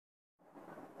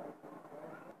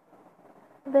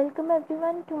Welcome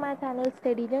everyone to my channel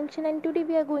Study Junction, and today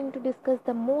we are going to discuss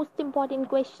the most important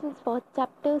questions for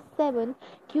chapter 7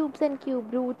 cubes and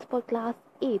cube roots for class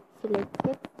 8. So let's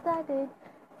get started.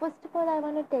 First of all, I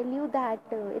want to tell you that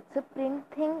it's a print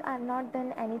thing. I have not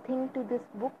done anything to this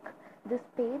book, this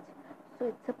page. So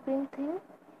it's a print thing.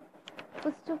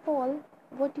 First of all,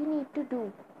 what you need to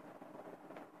do,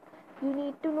 you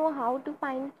need to know how to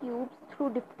find cubes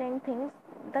through different things.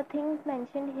 The things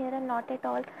mentioned here are not at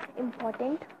all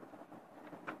important.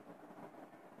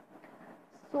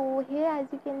 So here, as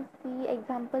you can see,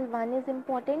 example 1 is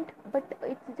important, but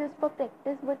it's just for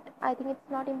practice, but I think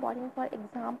it's not important for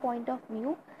exam point of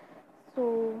view.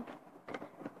 So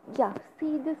yeah,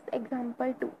 see this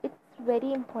example 2, it's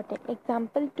very important.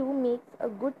 Example 2 makes a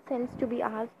good sense to be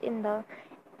asked in the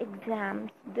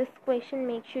exams. This question,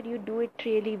 make sure you do it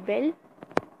really well.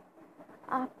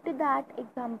 After that,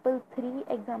 example 3,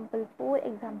 example 4,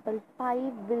 example 5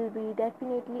 will be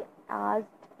definitely asked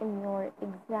in your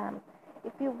exam.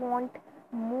 If you want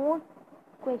more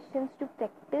questions to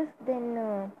practice,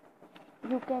 then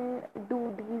you can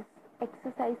do these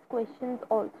exercise questions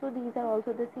also. These are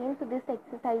also the same. So this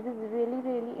exercise is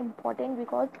really important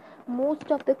because most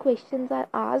of the questions are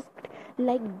asked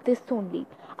like this only.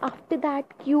 After that,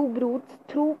 cube roots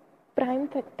through prime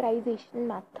factorization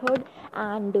method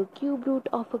and cube root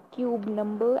of a cube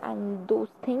number and those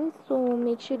things. So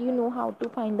make sure you know how to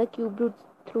find the cube roots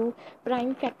through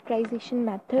prime factorization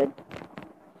method.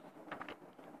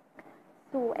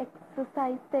 So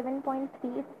exercise 7.3,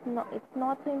 it's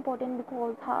not so important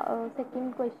because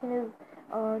second question is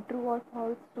true or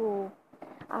false. So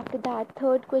after that,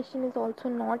 third question is also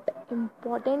not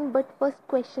important, but first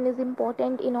question is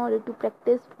important in order to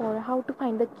practice for how to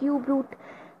find the cube root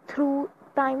through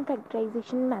prime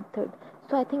factorization method.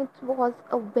 So I think it was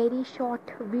a very short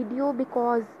video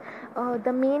because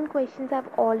the main questions I've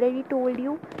already told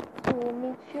you. So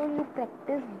make sure you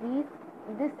practice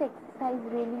this exercise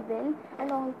really well,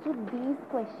 and also these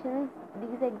questions,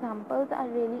 these examples are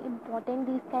really important.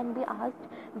 These can be asked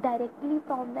directly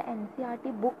from the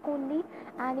NCERT book only,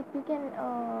 and if you can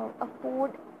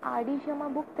afford RD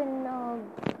Sharma book, then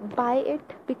buy it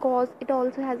because it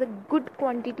also has a good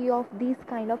quantity of these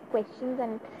kind of questions,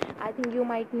 and I think you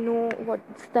might know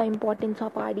what's the importance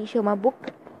of RD Sharma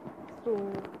book.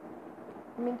 So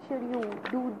make sure you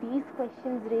do these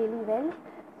questions really well.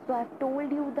 So I've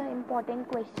told you the important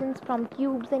questions from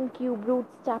cubes and cube roots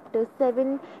chapter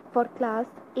 7 for class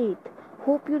 8.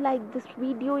 Hope you like this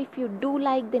video. If you do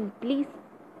like, then please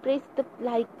press the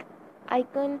like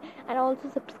icon and also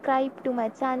subscribe to my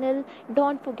channel.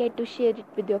 Don't forget to share it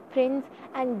with your friends,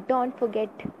 and don't forget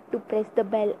to press the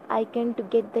bell icon to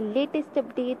get the latest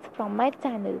updates from my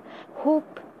channel.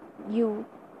 Hope you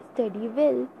study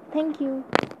well. Thank you.